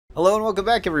Hello and welcome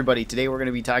back, everybody. Today we're going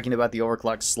to be talking about the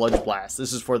overclocked Sludge Blast.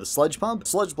 This is for the Sludge Pump.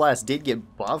 Sludge Blast did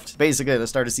get buffed, basically at the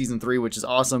start of Season 3, which is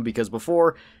awesome because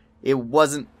before it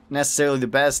wasn't necessarily the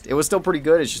best. It was still pretty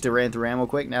good, it's just it ran through ammo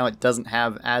quick. Now it doesn't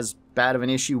have as bad of an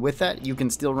issue with that. You can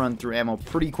still run through ammo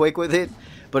pretty quick with it,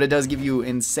 but it does give you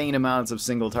insane amounts of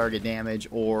single target damage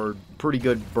or pretty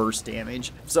good burst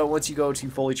damage. So once you go to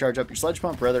fully charge up your sludge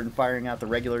pump, rather than firing out the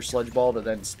regular sludge ball that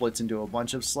then splits into a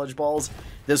bunch of sludge balls,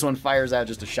 this one fires out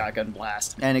just a shotgun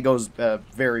blast, and it goes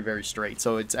very, very straight.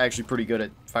 So it's actually pretty good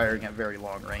at firing at very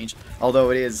long range.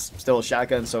 Although it is still a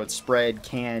shotgun, so its spread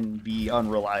can be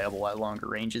unreliable at longer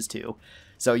ranges too.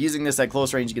 So using this at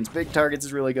close range against big targets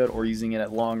is really good, or using it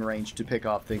at long range to pick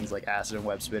off things like acid and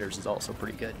web spitters is also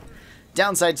pretty good.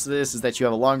 Downsides to this is that you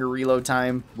have a longer reload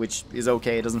time, which is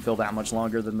okay. It doesn't feel that much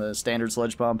longer than the standard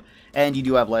sludge pump, and you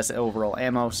do have less overall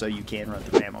ammo, so you can run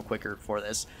through ammo quicker for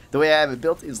this. The way I have it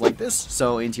built is like this.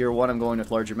 So in Tier 1 I'm going with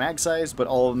larger mag size, but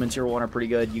all of them in Tier 1 are pretty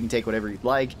good. You can take whatever you'd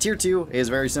like. Tier 2 is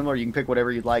very similar. You can pick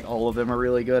whatever you'd like. All of them are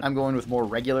really good. I'm going with more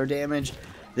regular damage.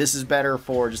 This is better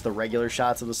for just the regular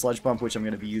shots of the sludge pump, which I'm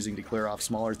going to be using to clear off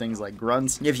smaller things like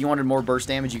grunts. If you wanted more burst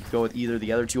damage, you could go with either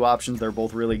the other two options. They're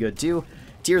both really good too.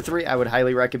 Tier 3, I would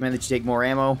highly recommend that you take more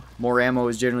ammo. More ammo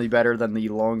is generally better than the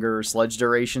longer sludge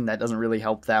duration. That doesn't really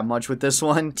help that much with this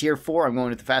one. Tier 4, I'm going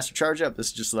with the faster charge up. This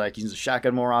is just so that I can use a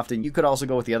shotgun more often. You could also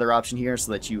go with the other option here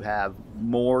so that you have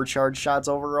more charge shots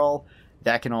overall.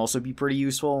 That can also be pretty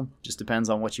useful. Just depends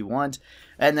on what you want.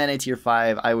 And then in Tier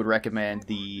 5, I would recommend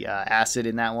the acid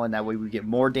in that one. That way we get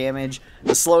more damage.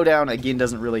 The slowdown, again,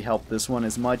 doesn't really help this one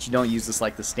as much. You don't use this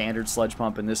like the standard sludge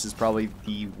pump, and this is probably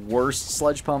the worst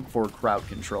sludge pump for crowd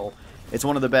control. It's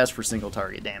one of the best for single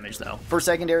target damage though. For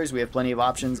secondaries, we have plenty of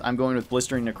options. I'm going with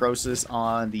Blistering Necrosis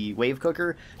on the Wave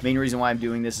Cooker. Main reason why I'm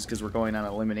doing this is because we're going on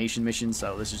an elimination mission,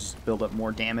 so this is just build up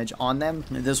more damage on them.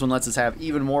 And this one lets us have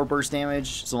even more burst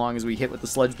damage so long as we hit with the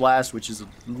Sludge Blast, which is a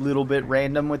little bit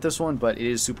random with this one, but it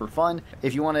is super fun.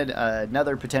 If you wanted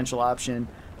another potential option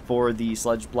for the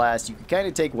Sludge Blast, you can kind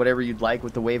of take whatever you'd like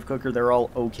with the Wave Cooker. They're all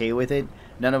okay with it.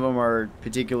 None of them are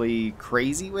particularly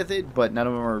crazy with it, but none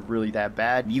of them are really that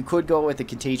bad. You could go with the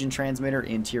Contagion Transmitter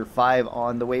in Tier 5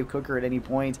 on the Wave Cooker at any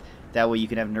point. That way you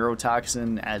can have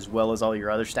Neurotoxin as well as all your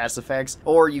other stats effects.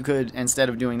 Or you could, instead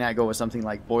of doing that, go with something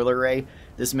like Boiler Ray.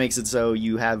 This makes it so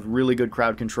you have really good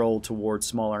crowd control towards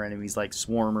smaller enemies like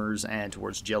Swarmers and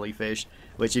towards Jellyfish,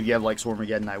 which if you have like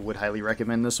Swarmageddon, I would highly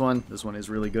recommend this one. This one is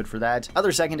really good for that.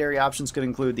 Other secondary options could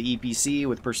include the EPC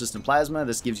with Persistent Plasma.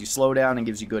 This gives you slowdown and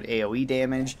gives you good AoE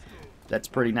damage. That's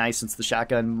pretty nice since the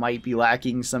shotgun might be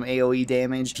lacking some AoE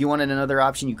damage. If you wanted another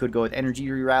option, you could go with Energy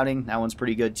Rerouting. That one's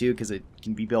pretty good too because it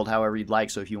can be built however you'd like.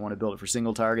 So if you want to build it for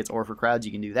single targets or for crowds,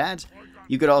 you can do that.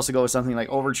 You could also go with something like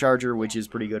Overcharger, which is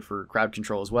pretty good for crowd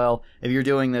control as well. If you're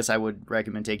doing this, I would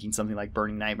recommend taking something like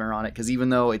Burning Nightmare on it, because even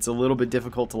though it's a little bit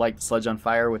difficult to light the sludge on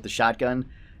fire with the shotgun,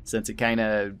 since it kind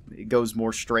of goes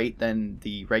more straight than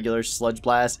the regular Sludge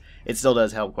Blast, it still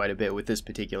does help quite a bit with this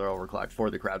particular overclock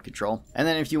for the crowd control. And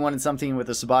then if you wanted something with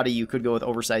a Sabati, you could go with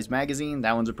Oversized Magazine.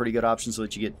 That one's a pretty good option so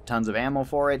that you get tons of ammo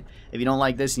for it. If you don't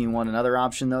like this and you want another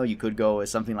option though, you could go with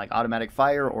something like Automatic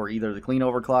Fire or either the Clean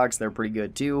Overclocks. They're pretty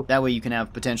good too. That way you can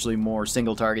have potentially more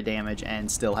single target damage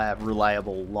and still have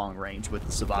reliable long range with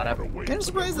the Sabati. I'm kind of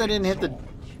surprised I didn't hit the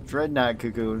Dreadnought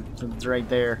Cuckoo. It's right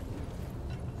there.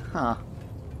 Huh.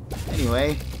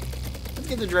 Anyway, let's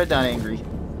get the Dreadnought angry.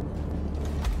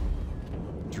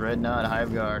 Dreadnought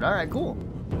Hive Guard. Alright, cool.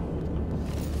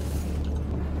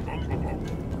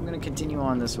 I'm going to continue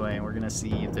on this way, and we're going to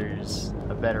see if there's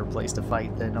a better place to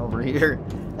fight than over here.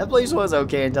 That place was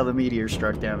okay until the meteor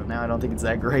struck down, and now I don't think it's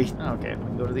that great. Okay, we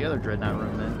can go to the other Dreadnought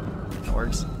room then. That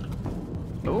works.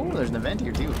 Oh, there's an event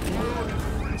here too.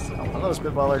 Oh, hello,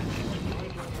 Spitballer.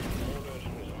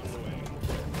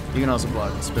 You can also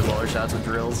block Spitballer shots with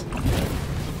drills.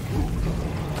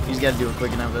 You just gotta do it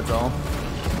quick enough, that's all.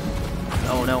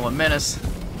 Oh no, a menace!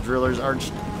 Driller's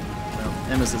arch... well,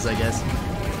 nemesis, I guess.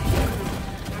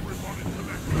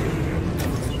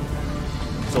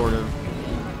 Sort of.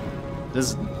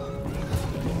 This...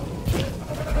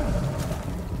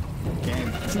 okay.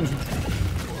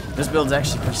 This build's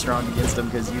actually pretty strong against them,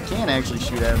 because you can actually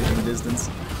shoot at them from a distance.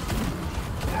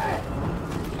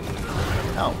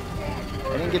 Oh.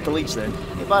 I didn't get the leech then.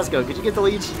 Hey Bosco, could you get the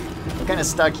leech? I'm kind of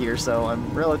stuck here, so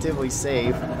I'm relatively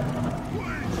safe.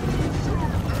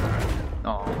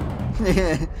 Oh,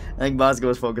 I think Bosco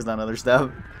was focused on other stuff.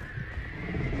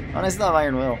 Oh, I still have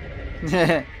Iron Will.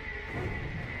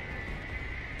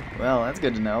 Well, that's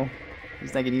good to know. At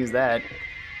least I can use that.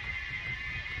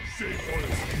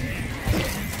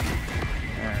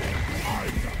 Alright.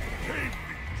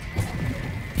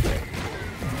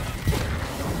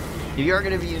 If you are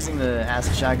going to be using the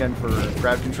acid shotgun for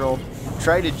crowd control,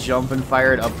 try to jump and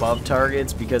fire it above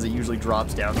targets because it usually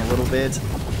drops down a little bit.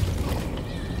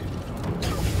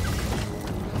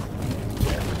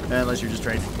 Unless you're just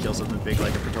trying to kill something big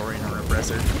like a Praetorian or a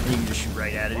Repressor. You can just shoot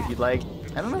right at it if you'd like.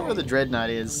 I don't know where the Dreadnought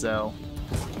is, so...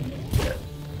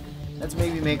 let's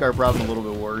maybe make our problem a little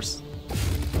bit worse.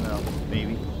 Well,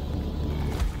 maybe.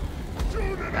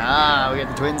 Ah, we got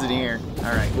the twins in here.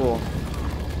 Alright, cool.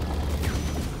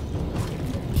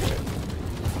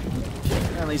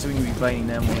 At least we can be fighting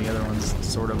them when the other one's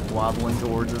sort of wobbling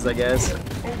towards us, I guess.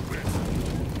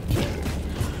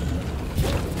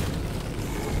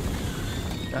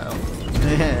 Uh-oh.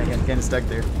 I got kind of stuck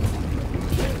there.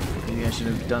 Maybe I should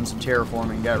have done some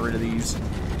terraforming and got rid of these.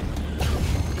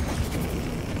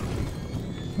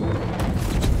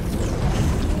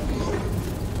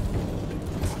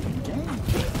 Okay.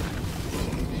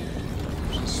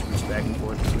 Just switch back and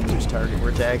forth between which target we're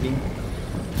attacking.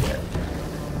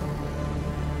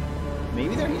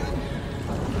 Maybe they're healing?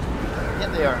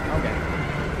 Yep, they are. Okay.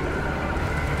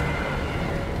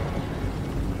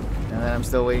 And then I'm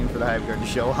still waiting for the Hive Guard to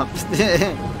show up.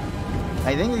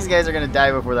 I think these guys are going to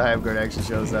die before the Hive Guard actually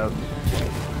shows up.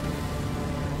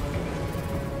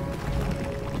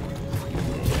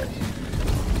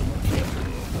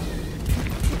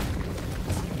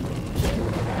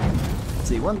 Let's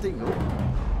see, one thing... oh,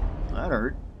 that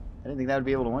hurt. I didn't think that would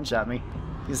be able to one-shot me.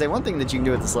 You can say one thing that you can do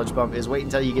with the Sludge Pump is wait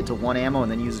until you get to 1 ammo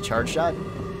and then use a charge shot.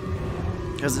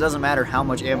 Because it doesn't matter how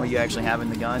much ammo you actually have in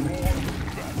the gun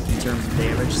in terms of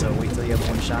damage, so wait till you have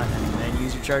 1 shot and then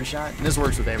use your charge shot. And this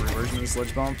works with every version of the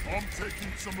Sludge Pump. I'm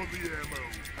taking some of the ammo.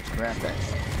 Grab that.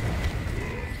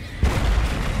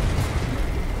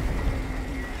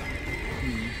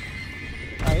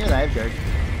 Oh, here's the Hive Guard.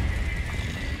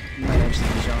 You might actually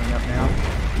be showing up now.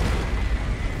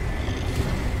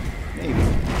 Maybe.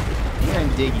 Here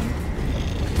I'm digging.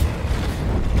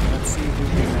 Let's see if we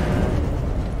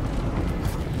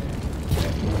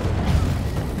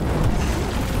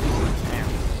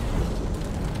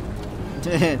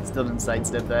can, still didn't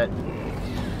sidestep that. Oh,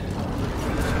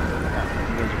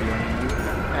 you guys are healing.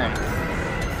 Alright.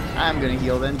 I'm gonna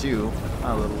heal then too.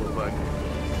 Oh, little bug.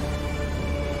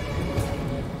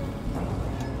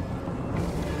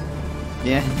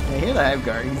 Yeah, I hear the Hive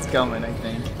Guard. He's coming, I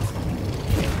think.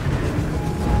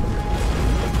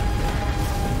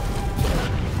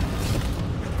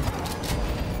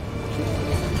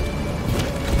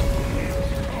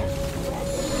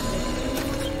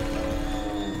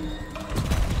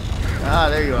 Ah,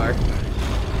 there you are.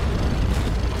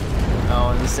 Oh,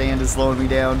 and the sand is slowing me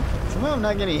down. Somehow I'm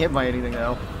not getting hit by anything,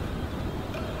 though.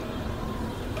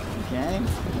 Okay.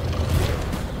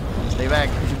 Stay back.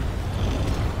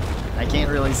 I can't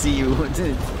really see you.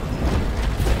 The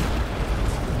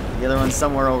other one's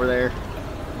somewhere over there.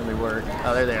 Where they were.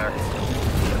 Oh, there they are.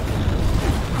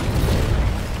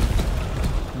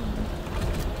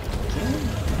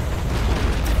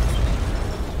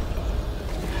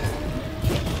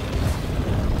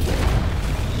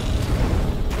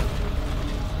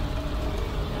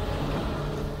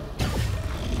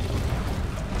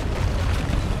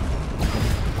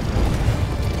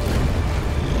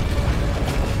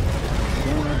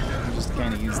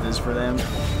 For them.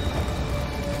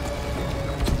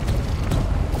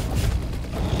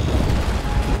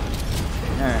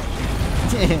 Alright.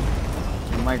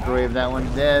 Microwave that one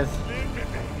to death.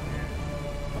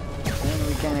 And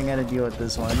we kinda gotta deal with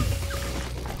this one.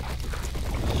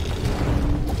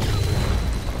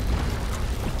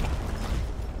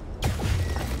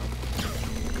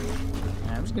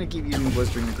 I'm just gonna keep using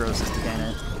Blistering Necrosis to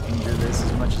kinda injure this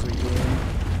as much as we can.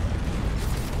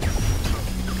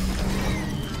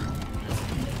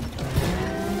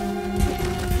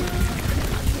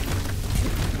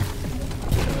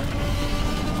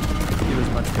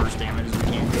 Burst damage as we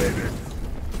can do it.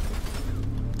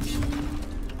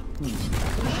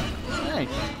 Alright.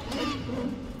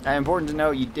 Important to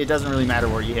note, it doesn't really matter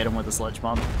where you hit him with a Sludge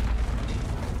Pump.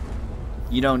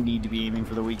 You don't need to be aiming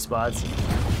for the weak spots.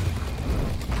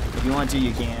 If you want to,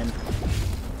 you can.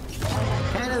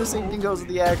 Kind of the same thing goes with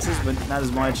the axes, but not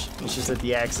as much. It's just that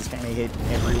the axes kind of hit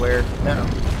everywhere. No.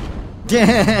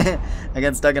 I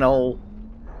got stuck in a hole.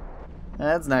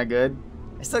 That's not good.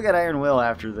 I still got Iron Will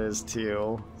after this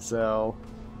too, so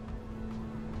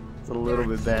it's a little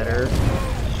bit better.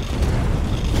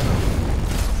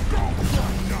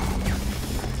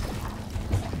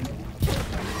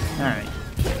 Alright.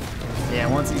 Yeah,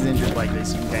 once he's injured like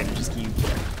this, you can kind of just keep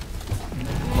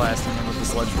blasting him with the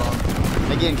Sludge Pump.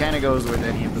 Again, kind of goes with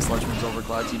any of the Sludge Pump's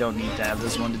overclocks. You don't need to have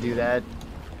this one to do that.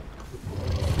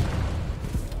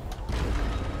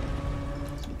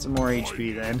 Some more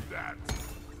HP then.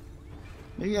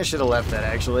 Maybe I should have left that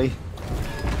actually.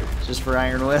 Just for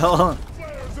Iron Will.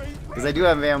 Because I do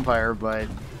have Vampire, but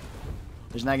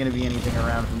there's not going to be anything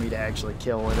around for me to actually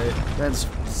kill with it. Let's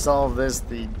solve this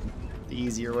the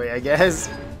easier way, I guess.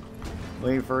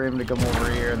 Wait for him to come over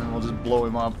here and then we'll just blow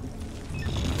him up.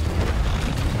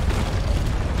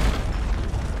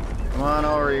 Come on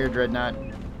over here, Dreadnought.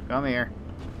 Come here.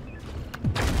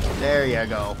 There you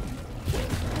go.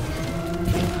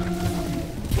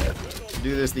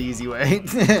 Do this the easy way.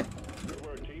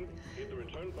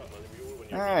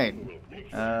 Alright.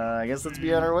 I guess let's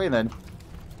be on our way then.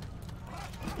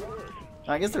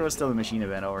 I guess there was still a machine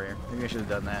event over here. Maybe I should have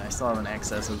done that. I still have an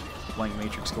excess of blank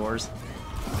matrix cores.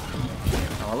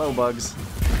 Oh, hello, bugs.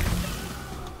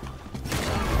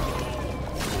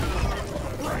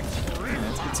 Yeah,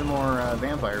 let's get some more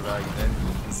vampire value then.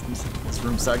 This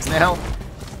room sucks now.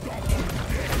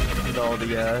 With all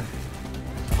the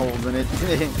holes in it.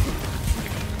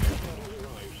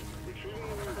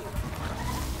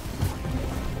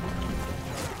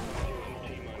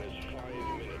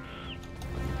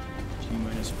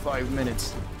 T-minus 5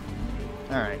 minutes.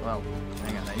 Alright, well,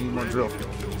 hang on, I need more drill fuel.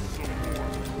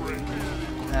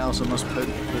 I also must put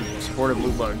support a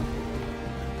blue bug.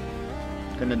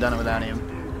 Couldn't have done it without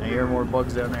him. I hear more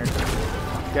bugs down there.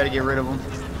 Gotta get rid of them.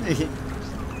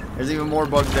 There's even more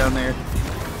bugs down there.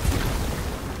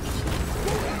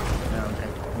 Okay,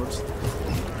 whoops. I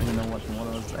don't even know what one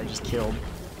of those I just killed.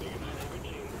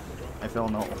 I fell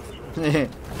in the hole.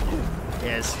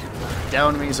 Yes.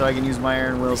 Down me so I can use my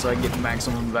Iron Will so I can get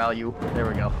maximum value. There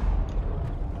we go.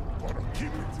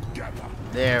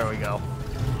 There we go.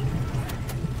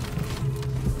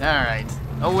 Alright.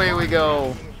 Away we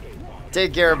go.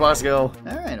 Take care, Bosco.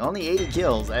 Alright, only 80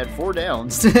 kills. I had 4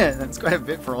 downs. That's quite a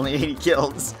bit for only 80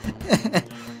 kills.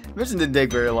 Mission didn't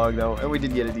take very long though, and we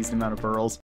did get a decent amount of pearls.